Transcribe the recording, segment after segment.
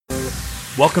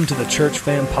Welcome to the Church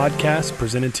Fam Podcast,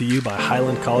 presented to you by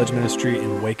Highland College Ministry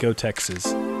in Waco,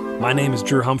 Texas. My name is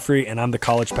Drew Humphrey, and I'm the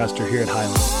college pastor here at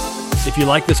Highland. If you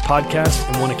like this podcast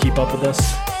and want to keep up with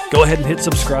us, go ahead and hit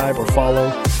subscribe or follow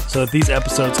so that these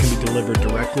episodes can be delivered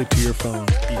directly to your phone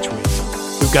each week.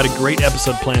 We've got a great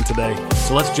episode planned today,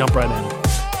 so let's jump right in.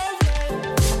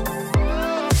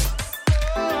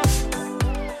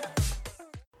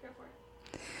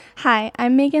 Hi,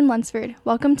 I'm Megan Lunsford.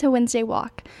 Welcome to Wednesday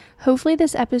Walk. Hopefully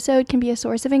this episode can be a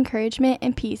source of encouragement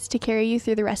and peace to carry you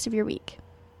through the rest of your week.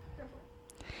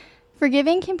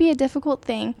 Forgiving can be a difficult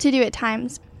thing to do at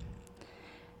times.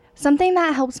 Something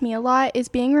that helps me a lot is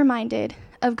being reminded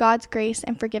of God's grace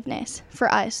and forgiveness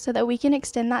for us so that we can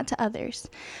extend that to others.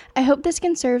 I hope this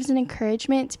can serve as an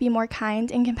encouragement to be more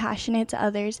kind and compassionate to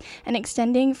others and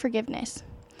extending forgiveness.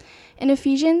 In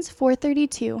Ephesians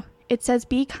 4:32, it says,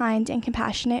 "Be kind and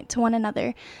compassionate to one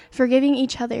another, forgiving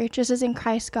each other just as in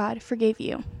Christ God forgave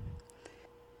you."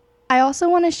 I also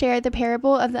want to share the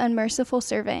parable of the unmerciful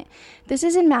servant. This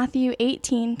is in Matthew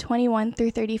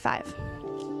 18:21-35.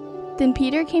 Then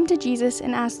Peter came to Jesus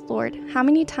and asked, "Lord, how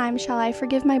many times shall I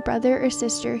forgive my brother or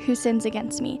sister who sins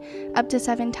against me? Up to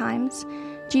 7 times?"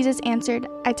 Jesus answered,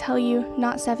 "I tell you,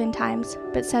 not 7 times,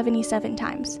 but 77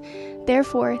 times.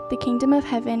 Therefore, the kingdom of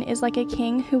heaven is like a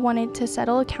king who wanted to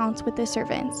settle accounts with his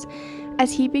servants.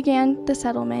 As he began the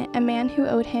settlement, a man who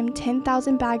owed him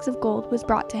 10,000 bags of gold was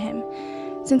brought to him.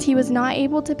 Since he was not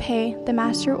able to pay, the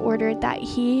master ordered that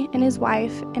he and his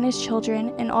wife and his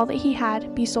children and all that he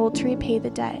had be sold to repay the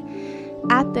debt.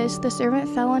 At this, the servant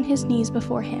fell on his knees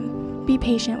before him. 'Be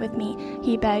patient with me,'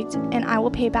 he begged, 'and I will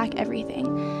pay back everything.'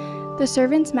 The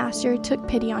servant's master took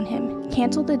pity on him,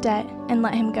 canceled the debt, and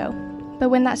let him go. But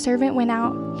when that servant went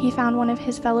out, he found one of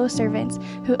his fellow servants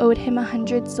who owed him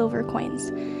 100 silver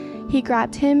coins. He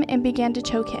grabbed him and began to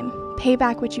choke him. 'Pay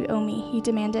back what you owe me,' he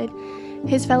demanded.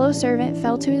 His fellow servant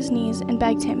fell to his knees and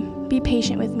begged him, 'Be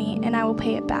patient with me, and I will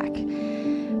pay it back.'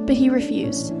 But he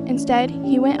refused. Instead,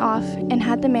 he went off and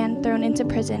had the man thrown into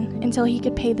prison until he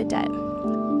could pay the debt.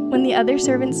 When the other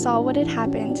servants saw what had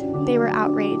happened, they were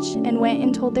outraged and went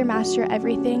and told their master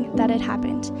everything that had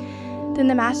happened. Then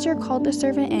the master called the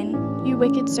servant in. 'You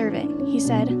wicked servant,' he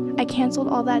said, 'I canceled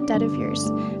all that debt of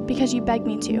yours because you begged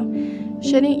me to.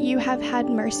 Shouldn't you have had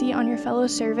mercy on your fellow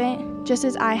servant just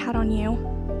as I had on you?'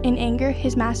 In anger,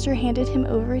 his master handed him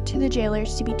over to the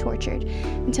jailers to be tortured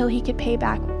until he could pay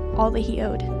back all that he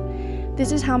owed.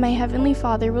 This is how my heavenly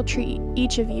Father will treat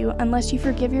each of you unless you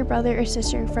forgive your brother or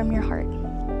sister from your heart."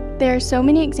 There are so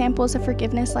many examples of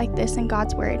forgiveness like this in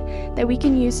God's Word that we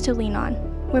can use to lean on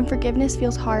when forgiveness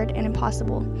feels hard and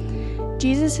impossible.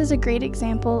 Jesus is a great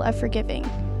example of forgiving.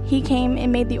 He came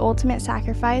and made the ultimate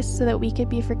sacrifice so that we could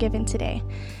be forgiven today.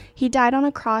 He died on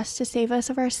a cross to save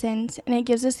us of our sins, and it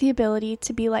gives us the ability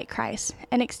to be like Christ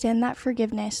and extend that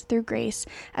forgiveness through grace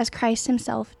as Christ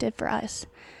himself did for us.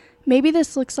 Maybe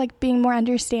this looks like being more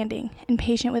understanding and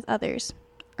patient with others,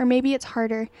 or maybe it's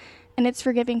harder and it's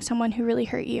forgiving someone who really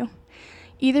hurt you.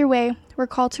 Either way, we're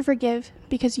called to forgive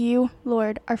because you,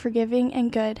 Lord, are forgiving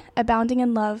and good, abounding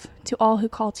in love to all who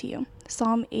call to you.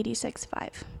 Psalm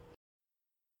 86:5.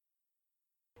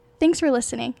 Thanks for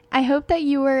listening. I hope that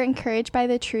you were encouraged by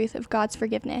the truth of God's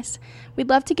forgiveness. We'd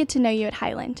love to get to know you at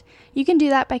Highland. You can do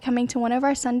that by coming to one of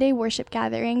our Sunday worship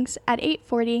gatherings at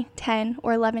 8:40, 10,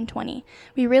 or 11:20.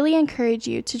 We really encourage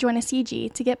you to join a CG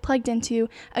to get plugged into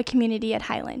a community at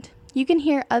Highland. You can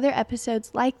hear other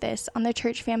episodes like this on the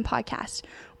Church Fam Podcast,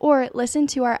 or listen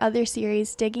to our other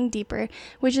series, Digging Deeper,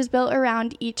 which is built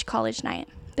around each college night.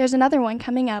 There's another one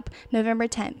coming up November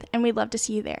 10th, and we'd love to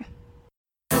see you there.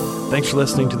 Thanks for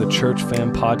listening to the Church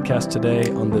Fam Podcast today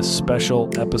on this special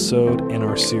episode in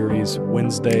our series,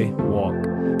 Wednesday Walk.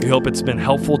 We hope it's been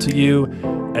helpful to you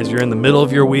as you're in the middle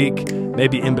of your week,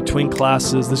 maybe in between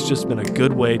classes. This has just been a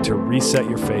good way to reset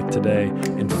your faith today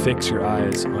and fix your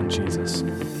eyes on Jesus.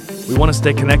 We want to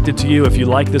stay connected to you. If you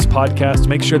like this podcast,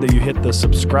 make sure that you hit the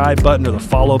subscribe button or the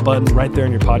follow button right there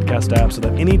in your podcast app so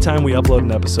that anytime we upload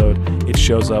an episode, it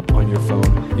shows up on your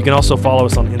phone. You can also follow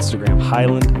us on Instagram,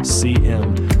 Highland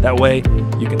CM. That way,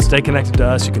 you can stay connected to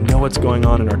us, you can know what's going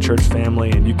on in our church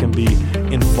family, and you can be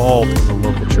involved in the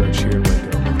local church here in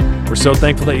Waco. We're so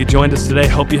thankful that you joined us today.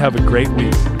 Hope you have a great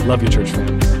week. Love you, church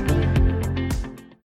family.